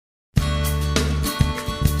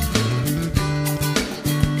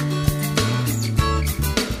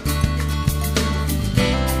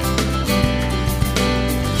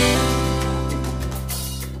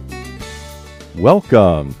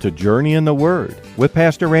Welcome to Journey in the Word with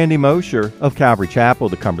Pastor Randy Mosher of Calvary Chapel,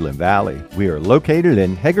 the Cumberland Valley. We are located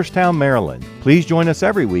in Hagerstown, Maryland. Please join us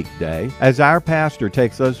every weekday as our pastor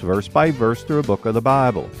takes us verse by verse through a book of the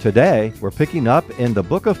Bible. Today, we're picking up in the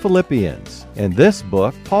book of Philippians. In this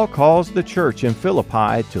book, Paul calls the church in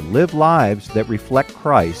Philippi to live lives that reflect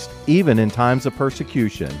Christ, even in times of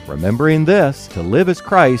persecution. Remembering this, to live as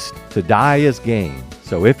Christ, to die as gain.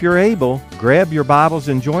 So if you're able, grab your Bibles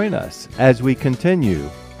and join us as we continue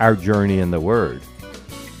our journey in the Word.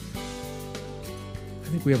 I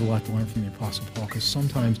think we have a lot to learn from the Apostle Paul, because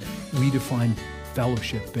sometimes we define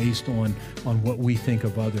fellowship based on what we think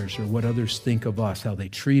of others or what others think of us, how they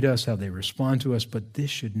treat us, how they respond to us, but this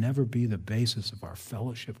should never be the basis of our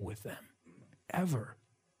fellowship with them, ever.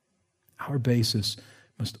 Our basis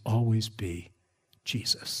must always be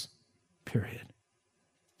Jesus, period.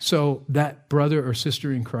 So that brother or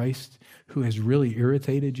sister in Christ who has really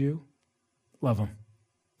irritated you, love them.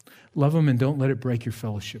 Love them and don't let it break your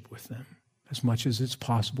fellowship with them as much as it's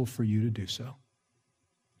possible for you to do so.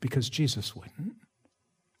 Because Jesus wouldn't.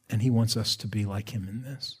 And he wants us to be like him in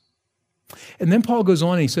this. And then Paul goes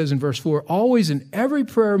on and he says in verse 4, always in every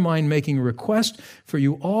prayer of mine making request for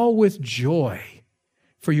you all with joy,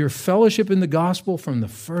 for your fellowship in the gospel from the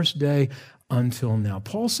first day until now.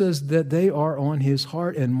 Paul says that they are on his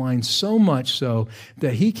heart and mind, so much so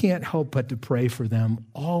that he can't help but to pray for them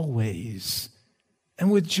always.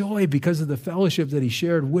 And with joy because of the fellowship that he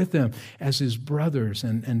shared with them as his brothers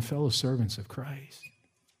and fellow servants of Christ.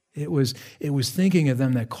 It was thinking of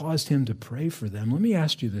them that caused him to pray for them. Let me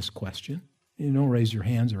ask you this question. You don't raise your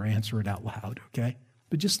hands or answer it out loud, okay?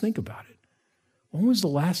 But just think about it. When was the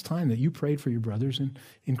last time that you prayed for your brothers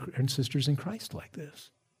and sisters in Christ like this?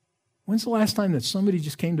 When's the last time that somebody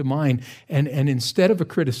just came to mind and instead of a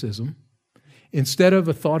criticism, instead of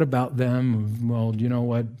a thought about them, well, you know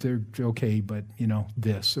what, they're okay, but,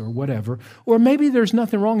 this or whatever, or maybe there's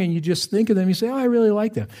nothing wrong and you just think of them, you say, oh, I really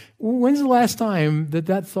like them. When's the last time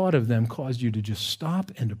that thought of them caused you to just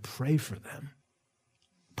stop and to pray for them?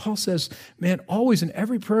 Paul says, man, always in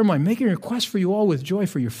every prayer of mine, making a request for you all with joy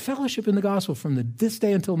for your fellowship in the gospel from this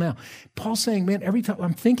day until now. Paul's saying, man, every time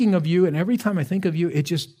I'm thinking of you and every time I think of you,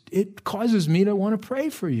 it causes me to want to pray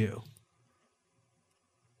for you.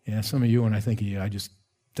 Yeah, some of you, when I think of you,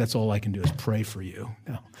 that's all I can do is pray for you.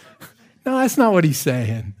 No, that's not what he's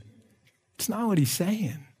saying. It's not what he's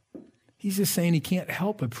saying. He's just saying he can't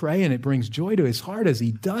help but pray, and it brings joy to his heart as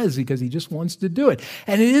he does because he just wants to do it.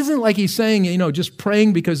 And it isn't like he's saying, just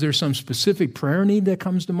praying because there's some specific prayer need that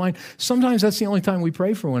comes to mind. Sometimes that's the only time we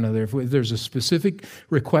pray for one another. If there's a specific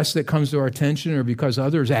request that comes to our attention, or because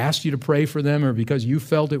others asked you to pray for them, or because you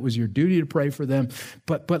felt it was your duty to pray for them.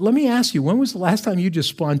 But let me ask you, when was the last time you just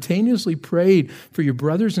spontaneously prayed for your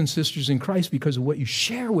brothers and sisters in Christ because of what you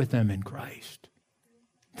share with them in Christ?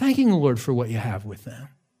 Thanking the Lord for what you have with them.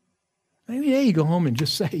 Maybe you go home and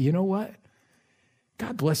just say, you know what?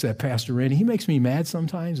 God bless that Pastor Randy. He makes me mad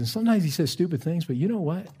sometimes, and sometimes he says stupid things, but you know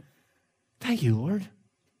what? Thank you, Lord.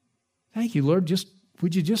 Thank you, Lord.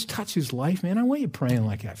 Would you just touch his life, man? I want you praying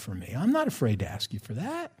like that for me. I'm not afraid to ask you for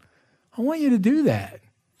that. I want you to do that.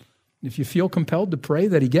 If you feel compelled to pray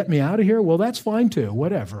that he get me out of here, well, that's fine too,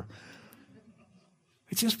 whatever.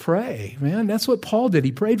 But just pray, man. That's what Paul did.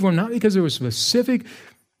 He prayed for him not because there was specific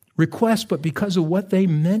request, but because of what they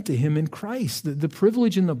meant to him in Christ, the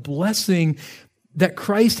privilege and the blessing that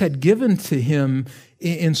Christ had given to him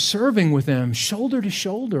in serving with them, shoulder to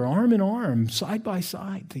shoulder, arm in arm, side by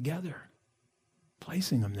side, together,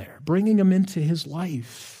 placing them there, bringing them into his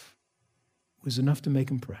life was enough to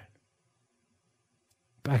make him pray.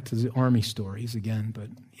 Back to the army stories again, but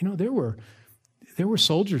there were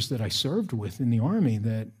soldiers that I served with in the army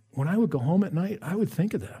that when I would go home at night, I would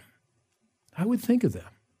think of them.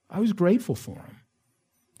 I was grateful for them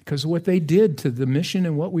because of what they did to the mission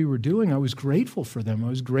and what we were doing. I was grateful for them. I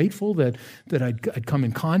was grateful that I'd come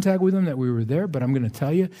in contact with them, that we were there. But I'm going to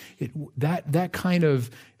tell you, that kind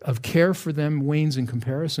of care for them wanes in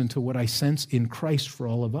comparison to what I sense in Christ for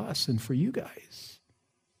all of us and for you guys.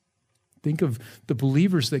 Think of the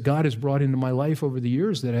believers that God has brought into my life over the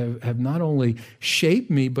years that have not only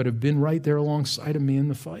shaped me, but have been right there alongside of me in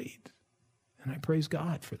the fight. And I praise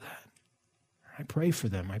God for that. I pray for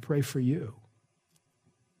them. I pray for you.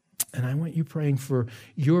 And I want you praying for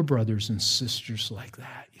your brothers and sisters like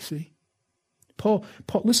that, you see? Paul,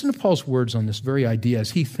 listen to Paul's words on this very idea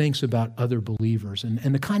as he thinks about other believers and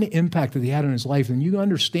the kind of impact that he had on his life. And you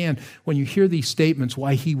understand when you hear these statements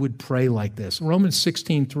why he would pray like this. Romans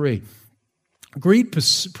 16:3, greet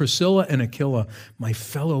Priscilla and Aquila, my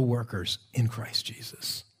fellow workers in Christ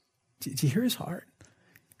Jesus. Did you hear his heart?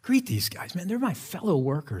 Greet these guys, man. They're my fellow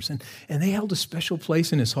workers, and they held a special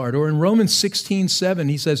place in his heart. Or in Romans 16:7,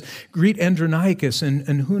 he says, greet Andronicus and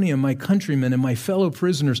Hunia, my countrymen, and my fellow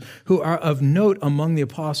prisoners who are of note among the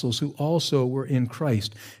apostles, who also were in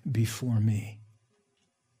Christ before me.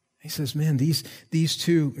 He says, man, these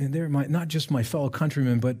two, and they're not just my fellow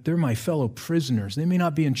countrymen, but they're my fellow prisoners. They may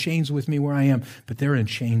not be in chains with me where I am, but they're in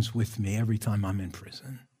chains with me every time I'm in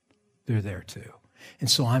prison. They're there too.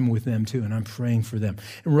 And so I'm with them too, and I'm praying for them.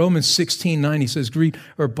 In Romans 16:9, he says, greet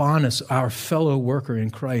Urbanus, our fellow worker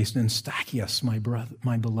in Christ, and Stachys, my brother,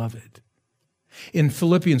 my beloved. In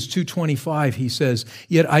Philippians 2:25, he says,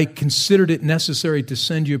 yet I considered it necessary to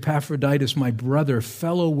send you Epaphroditus, my brother,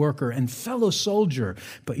 fellow worker, and fellow soldier,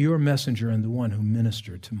 but your messenger and the one who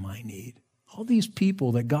ministered to my need. All these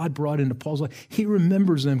people that God brought into Paul's life, he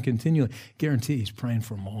remembers them continually. Guarantee he's praying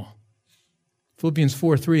for them all. Philippians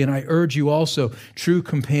 4:3, and I urge you also, true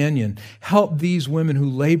companion, help these women who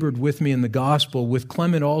labored with me in the gospel, with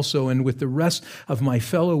Clement also, and with the rest of my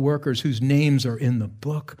fellow workers whose names are in the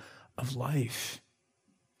book of life.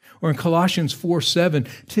 Or in Colossians 4:7,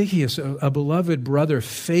 Tychicus, a beloved brother,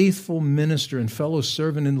 faithful minister and fellow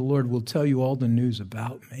servant in the Lord, will tell you all the news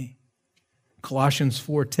about me. Colossians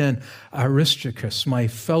 4:10, Aristarchus, my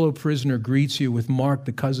fellow prisoner, greets you with Mark,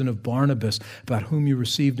 the cousin of Barnabas, about whom you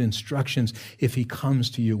received instructions. If he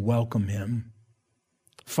comes to you, welcome him.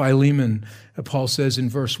 Philemon, Paul says in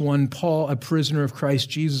verse 1, Paul, a prisoner of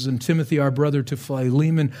Christ Jesus, and Timothy, our brother, to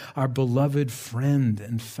Philemon, our beloved friend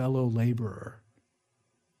and fellow laborer.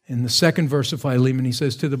 In the second verse of Philemon, he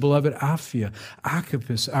says, to the beloved Apphia,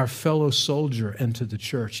 Archippus, our fellow soldier, and to the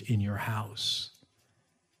church in your house.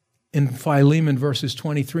 In Philemon verses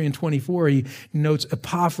 23 and 24, he notes,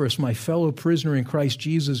 Epaphras, my fellow prisoner in Christ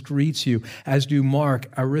Jesus, greets you, as do Mark,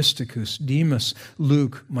 Aristarchus, Demas,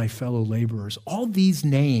 Luke, my fellow laborers. All these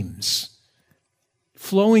names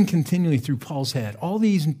flowing continually through Paul's head. All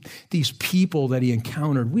these people that he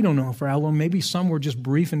encountered, we don't know for how long, maybe some were just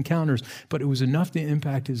brief encounters, but it was enough to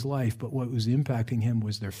impact his life. But what was impacting him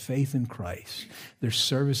was their faith in Christ, their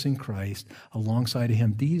service in Christ alongside of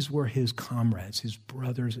him. These were his comrades, his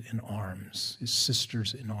brothers in arms, his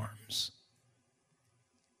sisters in arms.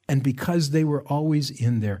 And because they were always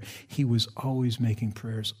in there, he was always making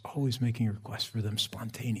prayers, always making requests for them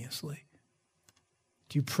spontaneously.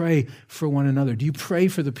 Do you pray for one another? Do you pray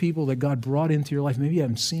for the people that God brought into your life? Maybe you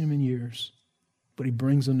haven't seen them in years, but he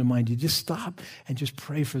brings them to mind. Do you just stop and just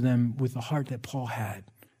pray for them with the heart that Paul had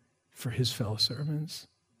for his fellow servants?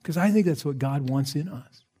 Because I think that's what God wants in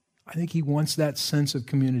us. I think he wants that sense of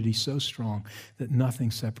community so strong that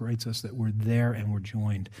nothing separates us, that we're there and we're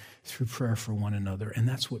joined through prayer for one another. And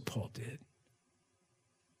that's what Paul did.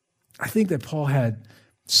 I think that Paul had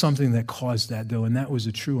something that caused that, though, and that was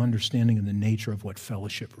a true understanding of the nature of what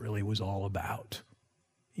fellowship really was all about.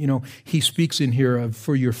 You know, he speaks in here of,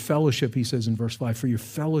 for your fellowship, he says in verse 5, for your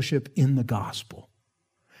fellowship in the gospel.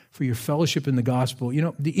 For your fellowship in the gospel. You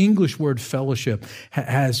know, the English word fellowship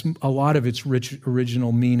has a lot of its rich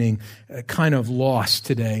original meaning kind of lost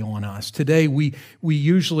today on us. Today, we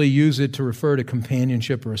usually use it to refer to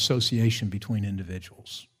companionship or association between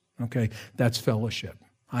individuals. Okay, that's fellowship.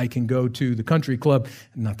 I can go to the country club,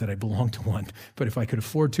 not that I belong to one, but if I could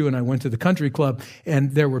afford to and I went to the country club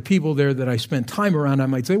and there were people there that I spent time around, I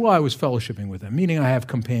might say, well, I was fellowshipping with them, meaning I have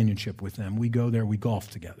companionship with them. We go there, we golf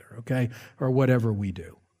together, okay, or whatever we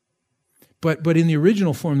do. But in the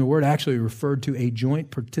original form, the word actually referred to a joint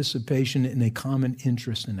participation in a common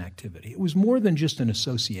interest and activity. It was more than just an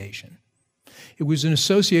association. It was an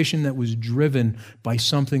association that was driven by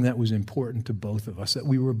something that was important to both of us, that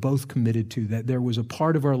we were both committed to, that there was a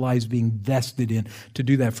part of our lives being vested in to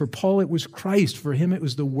do that. For Paul, it was Christ. For him, it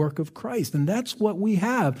was the work of Christ. And that's what we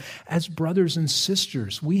have as brothers and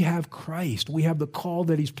sisters. We have Christ. We have the call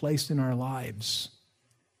that he's placed in our lives.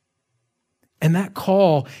 And that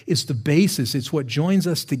call is the basis. It's what joins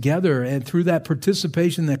us together. And through that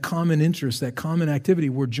participation, that common interest, that common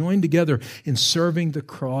activity, we're joined together in serving the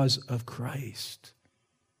cause of Christ.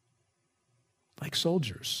 Like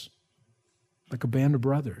soldiers, like a band of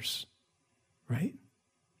brothers, right?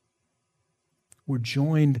 We're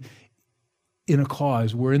joined in a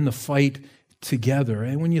cause. We're in the fight together.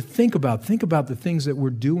 And when you think about the things that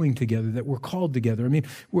we're doing together, that we're called together. I mean,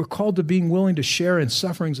 we're called to being willing to share in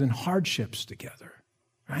sufferings and hardships together,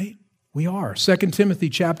 right? We are. 2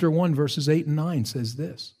 Timothy chapter 1, verses 8 and 9 says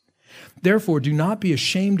this. Therefore, do not be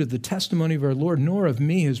ashamed of the testimony of our Lord, nor of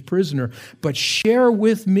me, his prisoner, but share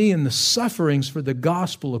with me in the sufferings for the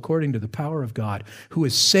gospel according to the power of God, who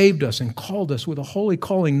has saved us and called us with a holy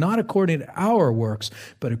calling, not according to our works,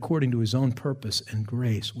 but according to his own purpose and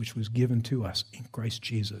grace, which was given to us in Christ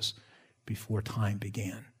Jesus before time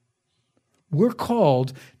began. We're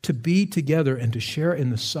called to be together and to share in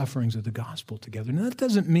the sufferings of the gospel together. Now, that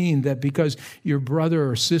doesn't mean that because your brother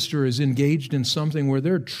or sister is engaged in something where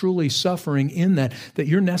they're truly suffering in that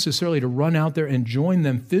you're necessarily to run out there and join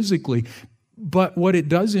them physically. But what it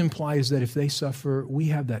does imply is that if they suffer, we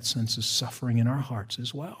have that sense of suffering in our hearts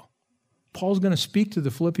as well. Paul's going to speak to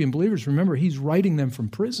the Philippian believers. Remember, he's writing them from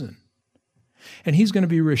prison. And he's going to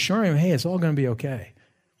be reassuring them, hey, it's all going to be okay.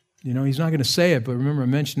 You know, he's not going to say it, but remember I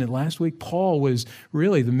mentioned it last week. Paul was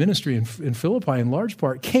really, the ministry in Philippi in large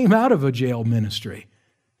part came out of a jail ministry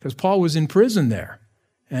because Paul was in prison there.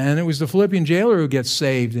 And it was the Philippian jailer who gets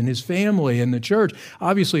saved and his family and the church.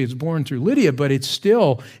 Obviously, it's born through Lydia, but it's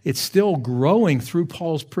still growing through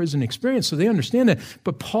Paul's prison experience. So they understand that.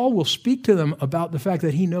 But Paul will speak to them about the fact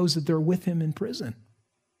that he knows that they're with him in prison,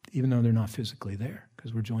 even though they're not physically there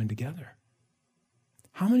because we're joined together.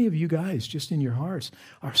 How many of you guys, just in your hearts,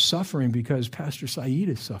 are suffering because Pastor Saeed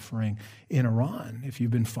is suffering in Iran, if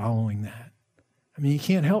you've been following that? I mean, you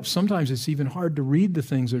can't help. Sometimes it's even hard to read the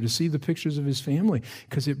things or to see the pictures of his family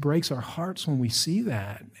because it breaks our hearts when we see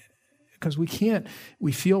that. Because we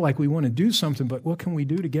feel like we want to do something, but what can we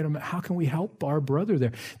do to get him? How can we help our brother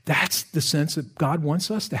there? That's the sense that God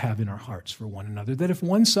wants us to have in our hearts for one another, that if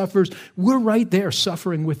one suffers, we're right there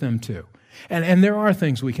suffering with them too. And there are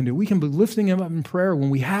things we can do. We can be lifting him up in prayer when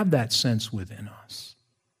we have that sense within us.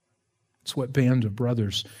 It's what bands of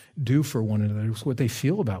brothers do for one another. It's what they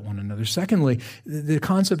feel about one another. Secondly, the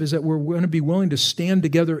concept is that we're going to be willing to stand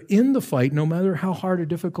together in the fight, no matter how hard or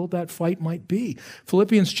difficult that fight might be.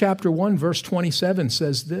 Philippians chapter 1, verse 27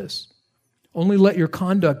 says this, only let your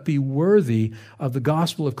conduct be worthy of the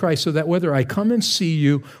gospel of Christ, so that whether I come and see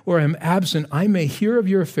you or am absent, I may hear of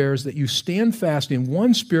your affairs, that you stand fast in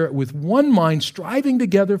one spirit with one mind, striving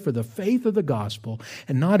together for the faith of the gospel,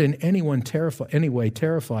 and not in any way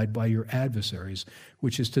terrified by your adversaries,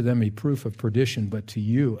 which is to them a proof of perdition, but to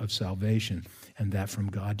you of salvation, and that from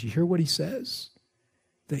God. Do you hear what he says?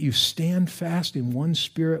 That you stand fast in one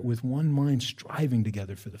spirit with one mind, striving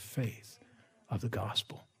together for the faith of the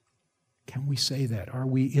gospel. Can we say that? Are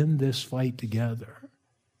we in this fight together?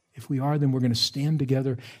 If we are, then we're going to stand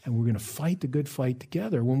together and we're going to fight the good fight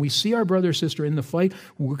together. When we see our brother or sister in the fight,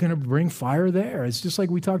 we're going to bring fire there. It's just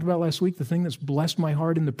like we talked about last week, the thing that's blessed my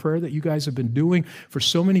heart in the prayer that you guys have been doing for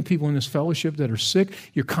so many people in this fellowship that are sick.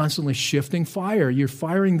 You're constantly shifting fire. You're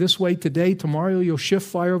firing this way today. Tomorrow you'll shift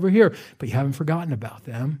fire over here, but you haven't forgotten about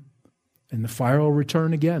them. And the fire will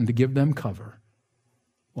return again to give them cover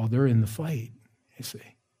while they're in the fight, you see.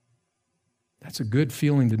 That's a good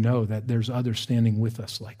feeling to know that there's others standing with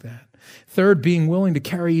us like that. Third, being willing to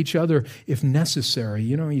carry each other if necessary.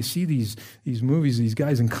 You know, you see these movies, these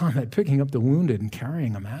guys in combat picking up the wounded and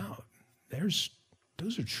carrying them out. Those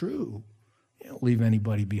are true. You don't leave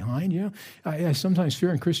anybody behind. You know, I sometimes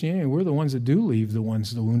fear in Christianity we're the ones that do leave the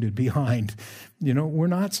wounded behind. You know, we're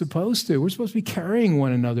not supposed to. We're supposed to be carrying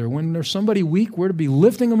one another. When there's somebody weak, we're to be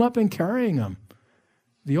lifting them up and carrying them.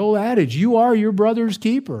 The old adage, you are your brother's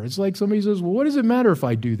keeper. It's like somebody says, well, what does it matter if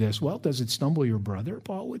I do this? Well, does it stumble your brother,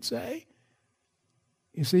 Paul would say?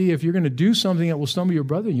 You see, if you're going to do something that will stumble your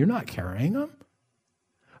brother, you're not carrying him.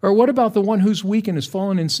 Or what about the one who's weak and has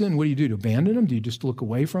fallen in sin? What do you do? To abandon him? Do you just look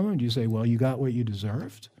away from him? Do you say, well, you got what you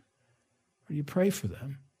deserved? Or do you pray for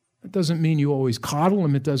them? It doesn't mean you always coddle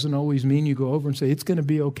them. It doesn't always mean you go over and say, it's going to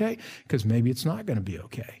be okay, because maybe it's not going to be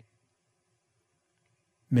okay.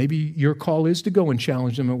 Maybe your call is to go and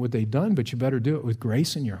challenge them at what they've done, but you better do it with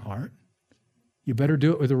grace in your heart. You better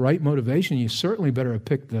do it with the right motivation. You certainly better have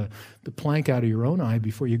picked the plank out of your own eye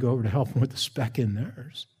before you go over to help them with the speck in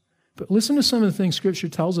theirs. But listen to some of the things Scripture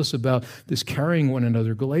tells us about this carrying one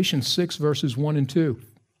another. Galatians 6, verses 1 and 2.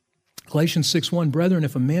 Galatians 6:1, brethren,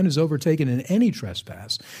 if a man is overtaken in any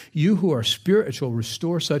trespass, you who are spiritual,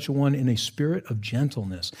 restore such a one in a spirit of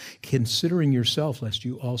gentleness, considering yourself, lest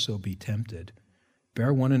you also be tempted.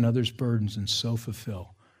 Bear one another's burdens and so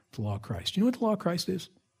fulfill the law of Christ. Do you know what the law of Christ is?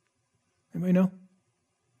 Anybody know?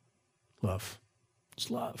 Love. It's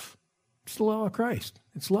love. It's the law of Christ.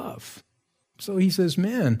 It's love. So he says,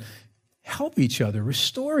 man, help each other,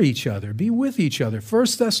 restore each other, be with each other. 1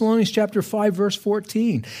 Thessalonians chapter 5, verse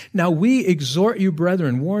 14. Now we exhort you,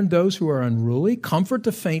 brethren, warn those who are unruly, comfort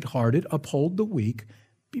the faint-hearted, uphold the weak,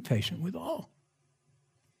 be patient with all.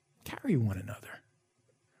 Carry one another.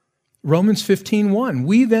 Romans 15:1,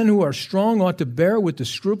 we then who are strong ought to bear with the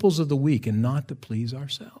scruples of the weak and not to please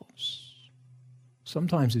ourselves.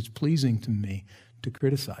 Sometimes it's pleasing to me to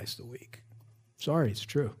criticize the weak. Sorry, it's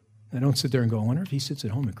true. I don't sit there and go, I wonder if he sits at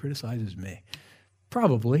home and criticizes me.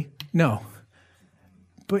 Probably. No.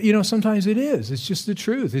 But, sometimes it is. It's just the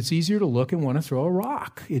truth. It's easier to look and want to throw a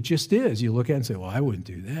rock. It just is. You look at it and say, well, I wouldn't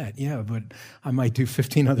do that. Yeah, but I might do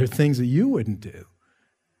 15 other things that you wouldn't do.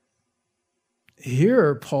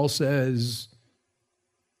 Here, Paul says,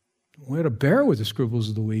 we ought to bear with the scruples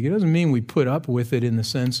of the weak. It doesn't mean we put up with it in the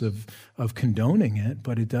sense of condoning it,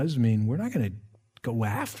 but it does mean we're not going to go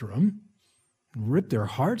after them, rip their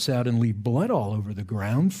hearts out and leave blood all over the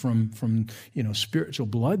ground from spiritual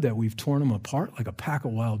blood that we've torn them apart like a pack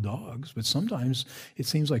of wild dogs. But sometimes it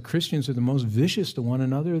seems like Christians are the most vicious to one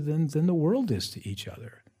another than the world is to each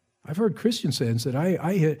other. I've heard Christians say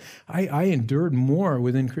that I endured more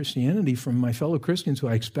within Christianity from my fellow Christians who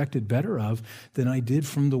I expected better of than I did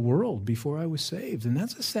from the world before I was saved. And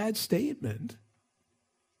that's a sad statement.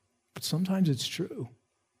 But sometimes it's true.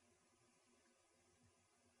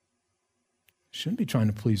 Shouldn't be trying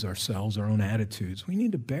to please ourselves, our own attitudes. We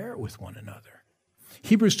need to bear it with one another.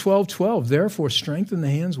 Hebrews 12:12, therefore strengthen the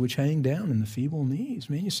hands which hang down and the feeble knees.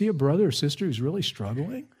 Man, you see a brother or sister who's really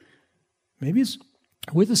struggling? Maybe it's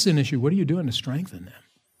with a sin issue. What are you doing to strengthen them?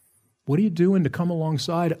 What are you doing to come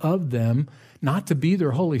alongside of them, not to be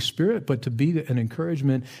their Holy Spirit, but to be an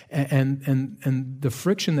encouragement and the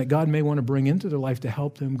friction that God may want to bring into their life to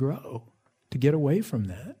help them grow, to get away from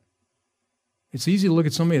that? It's easy to look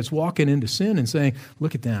at somebody that's walking into sin and saying,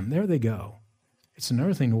 look at them, there they go. It's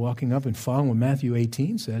another thing to walking up and following what Matthew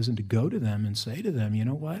 18 says and to go to them and say to them, you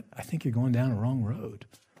know what? I think you're going down a wrong road.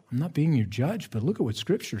 I'm not being your judge, but look at what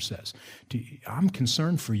Scripture says. I'm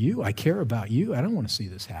concerned for you. I care about you. I don't want to see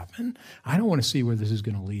this happen. I don't want to see where this is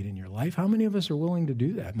going to lead in your life. How many of us are willing to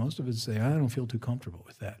do that? Most of us say, I don't feel too comfortable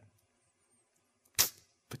with that.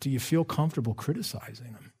 But do you feel comfortable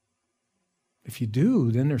criticizing them? If you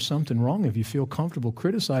do, then there's something wrong. If you feel comfortable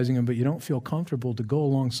criticizing them, but you don't feel comfortable to go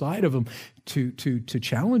alongside of them to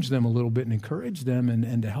challenge them a little bit and encourage them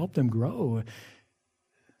and to help them grow,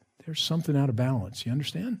 there's something out of balance. You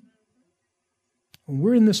understand? When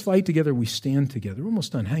we're in this fight together, we stand together. We're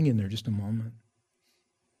almost done. Hang in there just a moment.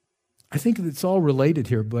 I think it's all related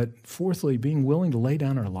here, but fourthly, being willing to lay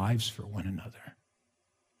down our lives for one another.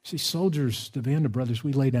 See, soldiers, the band of brothers,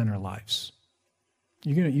 we lay down our lives.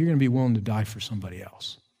 You're going to be willing to die for somebody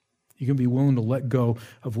else. You're going to be willing to let go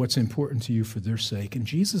of what's important to you for their sake. And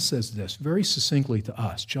Jesus says this very succinctly to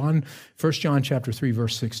us. 1 John chapter 3,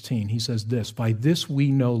 verse 16, he says this, by this we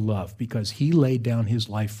know love, because he laid down his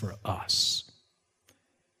life for us.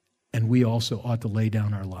 And we also ought to lay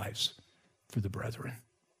down our lives for the brethren.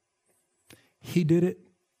 He did it.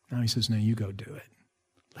 Now he says, now you go do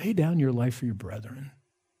it. Lay down your life for your brethren.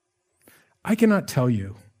 I cannot tell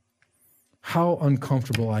you how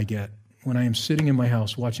uncomfortable I get when I am sitting in my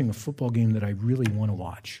house watching a football game that I really want to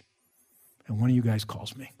watch. And one of you guys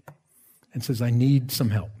calls me and says, I need some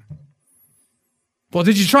help. Well,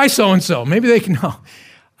 did you try so-and-so? Maybe they can. No,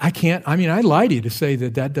 I can't. I mean, I lie to you to say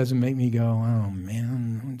that doesn't make me go, oh,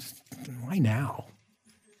 man, why now?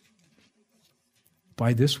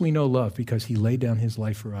 By this we know love, because he laid down his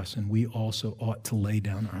life for us, and we also ought to lay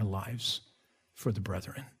down our lives for the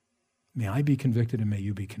brethren. May I be convicted and may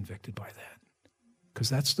you be convicted by that. Because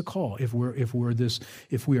that's the call. If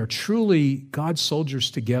we are truly God's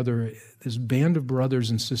soldiers together, this band of brothers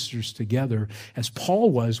and sisters together, as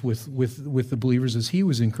Paul was with the believers as he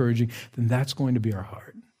was encouraging, then that's going to be our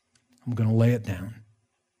heart. I'm going to lay it down.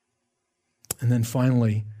 And then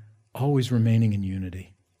finally, always remaining in unity.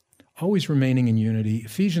 Always remaining in unity.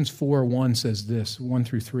 Ephesians 4:1 says this, 1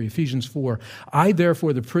 through 3. Ephesians 4, I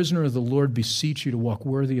therefore, the prisoner of the Lord, beseech you to walk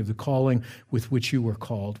worthy of the calling with which you were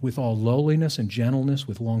called, with all lowliness and gentleness,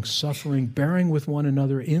 with long suffering, bearing with one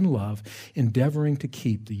another in love, endeavoring to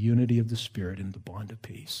keep the unity of the Spirit in the bond of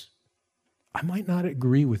peace. I might not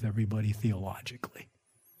agree with everybody theologically.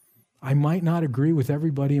 I might not agree with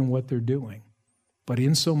everybody in what they're doing. But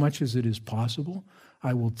in so much as it is possible,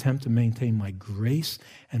 I will attempt to maintain my grace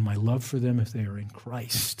and my love for them if they are in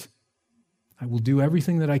Christ. I will do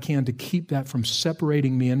everything that I can to keep that from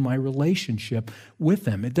separating me in my relationship with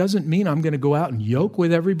them. It doesn't mean I'm going to go out and yoke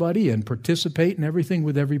with everybody and participate in everything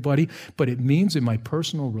with everybody, but it means in my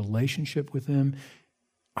personal relationship with them,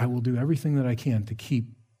 I will do everything that I can to keep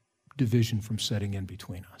division from setting in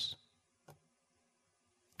between us.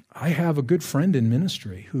 I have a good friend in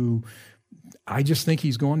ministry who I just think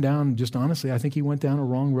he's gone down, just honestly, I think he went down a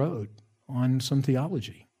wrong road on some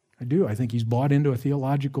theology. I do. I think he's bought into a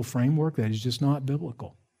theological framework that is just not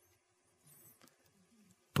biblical.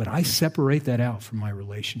 But I separate that out from my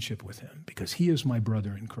relationship with him because he is my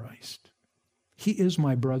brother in Christ. He is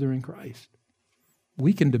my brother in Christ.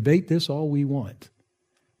 We can debate this all we want,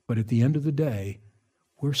 but at the end of the day,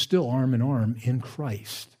 we're still arm in arm in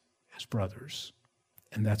Christ as brothers,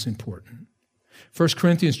 and that's important. 1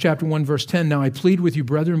 Corinthians chapter 1, verse 10, now I plead with you,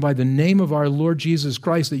 brethren, by the name of our Lord Jesus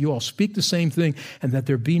Christ, that you all speak the same thing, and that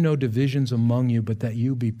there be no divisions among you, but that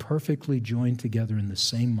you be perfectly joined together in the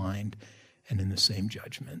same mind and in the same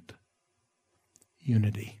judgment.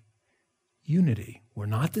 Unity. Unity. We're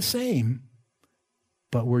not the same,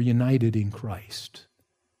 but we're united in Christ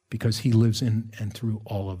because he lives in and through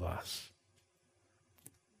all of us.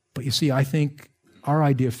 But you see, I think our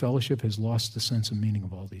idea of fellowship has lost the sense of meaning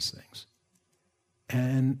of all these things.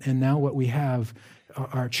 And now what we have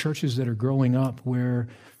are churches that are growing up where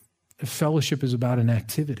fellowship is about an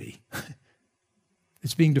activity.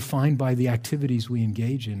 It's being defined by the activities we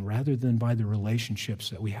engage in rather than by the relationships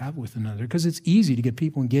that we have with another. Because it's easy to get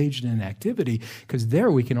people engaged in an activity because there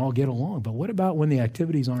we can all get along. But what about when the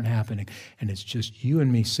activities aren't happening and it's just you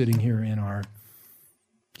and me sitting here in our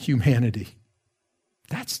humanity?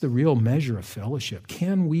 That's the real measure of fellowship.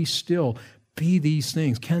 Can we still be these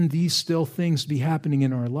things? Can these still things be happening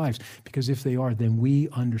in our lives? Because if they are, then we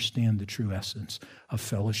understand the true essence of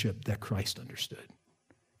fellowship that Christ understood.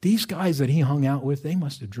 These guys that he hung out with, they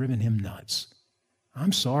must have driven him nuts.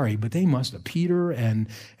 I'm sorry, but they must have. Peter and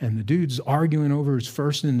the dudes arguing over who's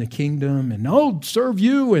first in the kingdom and, oh, serve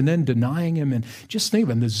you, and then denying him. And just think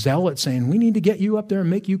of it, the zealot saying, we need to get you up there and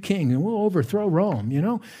make you king, and we'll overthrow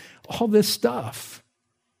Rome, all this stuff.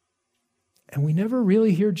 And we never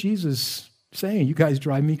really hear Jesus saying, you guys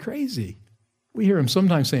drive me crazy. We hear him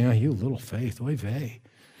sometimes saying, oh, you little faith, oy vey.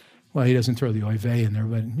 Well, he doesn't throw the oy vey in there,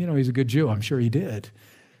 but, he's a good Jew. I'm sure he did.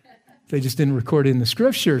 They just didn't record it in the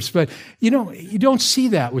scriptures. But, you don't see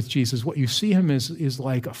that with Jesus. What you see him is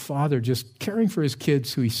like a father just caring for his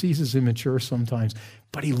kids who he sees as immature sometimes.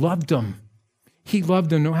 But he loved them. He loved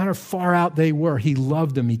them no matter how far out they were. He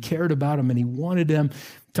loved them. He cared about them, and he wanted them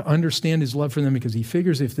to understand his love for them because he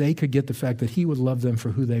figures if they could get the fact that he would love them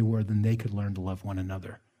for who they were, then they could learn to love one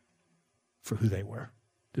another for who they were,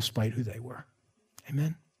 despite who they were.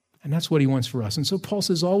 Amen? And that's what he wants for us. And so Paul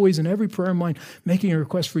says always in every prayer of mine, making a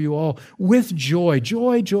request for you all with joy,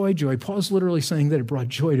 joy, joy, joy. Paul's literally saying that it brought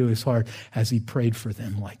joy to his heart as he prayed for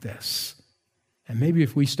them like this. And maybe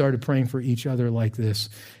if we started praying for each other like this,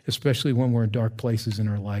 especially when we're in dark places in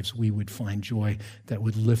our lives, we would find joy that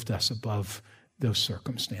would lift us above those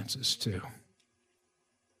circumstances too.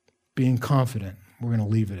 Being confident, we're going to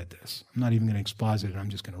leave it at this. I'm not even going to exposit it. I'm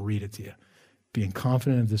just going to read it to you. Being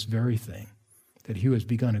confident of this very thing, that he who has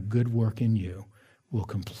begun a good work in you will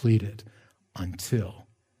complete it until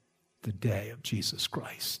the day of Jesus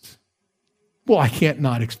Christ. Well, I can't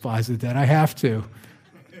not exposit that. I have to.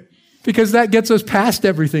 Because that gets us past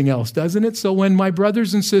everything else, doesn't it? So when my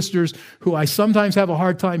brothers and sisters, who I sometimes have a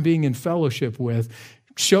hard time being in fellowship with,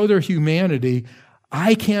 show their humanity,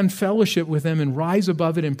 I can fellowship with them and rise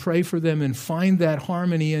above it and pray for them and find that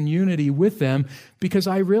harmony and unity with them because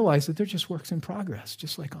I realize that they're just works in progress,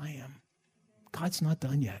 just like I am. God's not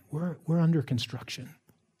done yet. We're under construction.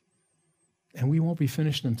 And we won't be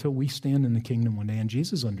finished until we stand in the kingdom one day. And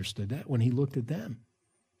Jesus understood that when he looked at them.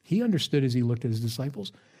 He understood as he looked at his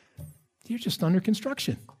disciples, you're just under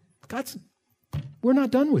construction. We're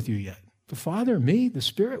not done with you yet. The Father, me, the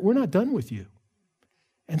Spirit, we're not done with you.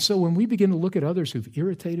 And so when we begin to look at others who've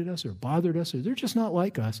irritated us or bothered us, or they're just not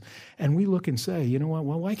like us, and we look and say, you know what,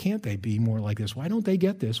 well, why can't they be more like this? Why don't they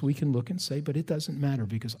get this? We can look and say, but it doesn't matter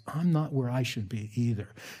because I'm not where I should be either,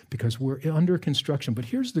 because we're under construction. But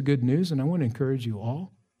here's the good news, and I want to encourage you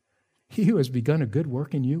all. He who has begun a good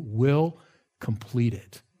work in you will complete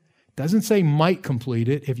it. Doesn't say might complete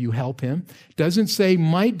it if you help him. Doesn't say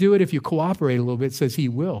might do it if you cooperate a little bit. It says he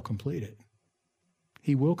will complete it.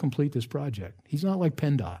 He will complete this project. He's not like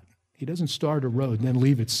PennDOT. He doesn't start a road and then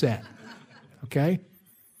leave it set. Okay?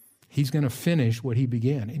 He's going to finish what he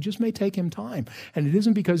began. It just may take him time. And it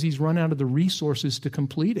isn't because he's run out of the resources to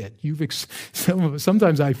complete it.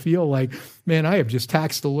 Sometimes I feel like, man, I have just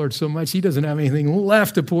taxed the Lord so much, he doesn't have anything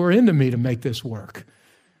left to pour into me to make this work.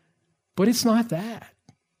 But it's not that.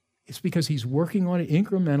 It's because he's working on it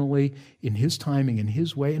incrementally in his timing, in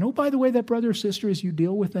his way. And oh, by the way, that brother or sister, as you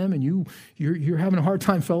deal with them and you're having a hard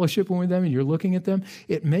time fellowshipping with them and you're looking at them,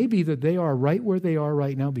 it may be that they are right where they are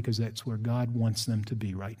right now because that's where God wants them to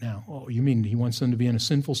be right now. Oh, you mean he wants them to be in a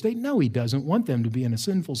sinful state? No, he doesn't want them to be in a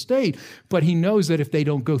sinful state. But he knows that if they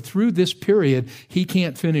don't go through this period, he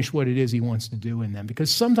can't finish what it is he wants to do in them.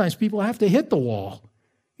 Because sometimes people have to hit the wall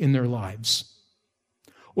in their lives.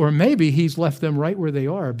 Or maybe he's left them right where they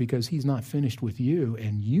are because he's not finished with you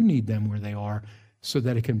and you need them where they are so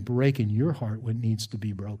that it can break in your heart what needs to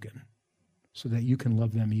be broken so that you can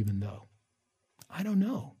love them even though. I don't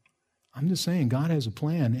know. I'm just saying God has a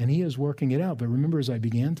plan and he is working it out. But remember, as I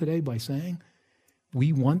began today by saying,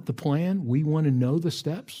 we want the plan. We want to know the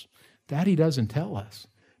steps. That he doesn't tell us.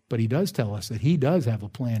 But he does tell us that he does have a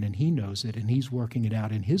plan, and he knows it, and he's working it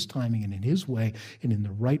out in his timing and in his way and in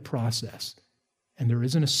the right process. And there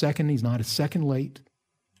isn't a second, he's not a second late,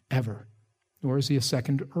 ever. Nor is he a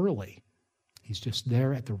second early. He's just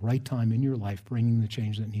there at the right time in your life, bringing the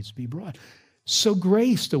change that needs to be brought. So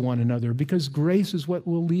grace to one another, because grace is what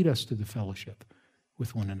will lead us to the fellowship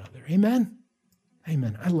with one another. Amen?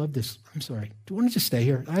 Amen. I love this. I'm sorry. Do you want to just stay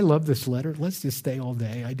here? I love this letter. Let's just stay all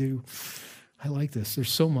day. I do. I like this.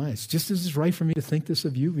 There's so much. Just as it's right for me to think this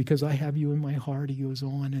of you, because I have you in my heart. He goes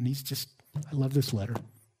on, and I love this letter.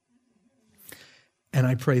 And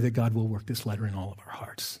I pray that God will work this letter in all of our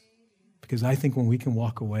hearts. Because I think when we can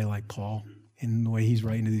walk away like Paul, in the way he's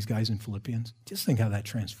writing to these guys in Philippians, just think how that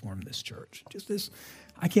transformed this church.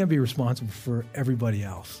 I can't be responsible for everybody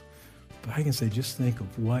else, but I can say, just think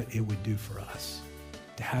of what it would do for us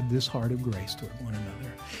to have this heart of grace toward one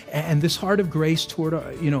another. And this heart of grace toward,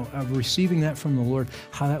 of receiving that from the Lord,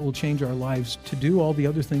 how that will change our lives to do all the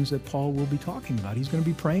other things that Paul will be talking about. He's going to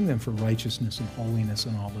be praying them for righteousness and holiness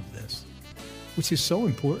and all of this, which is so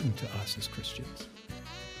important to us as Christians.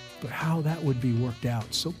 But how that would be worked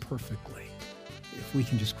out so perfectly if we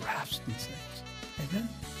can just grasp these things. Amen?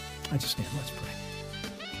 I just stand. Let's pray.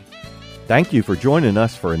 Thank you for joining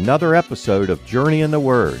us for another episode of Journey in the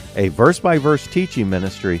Word, a verse-by-verse teaching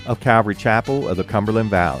ministry of Calvary Chapel of the Cumberland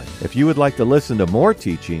Valley. If you would like to listen to more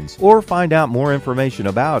teachings or find out more information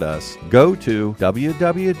about us, go to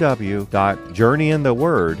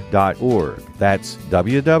www.journeyintheword.org. That's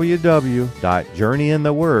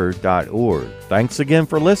www.journeyintheword.org. Thanks again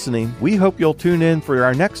for listening. We hope you'll tune in for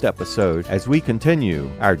our next episode as we continue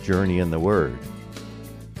our journey in the Word.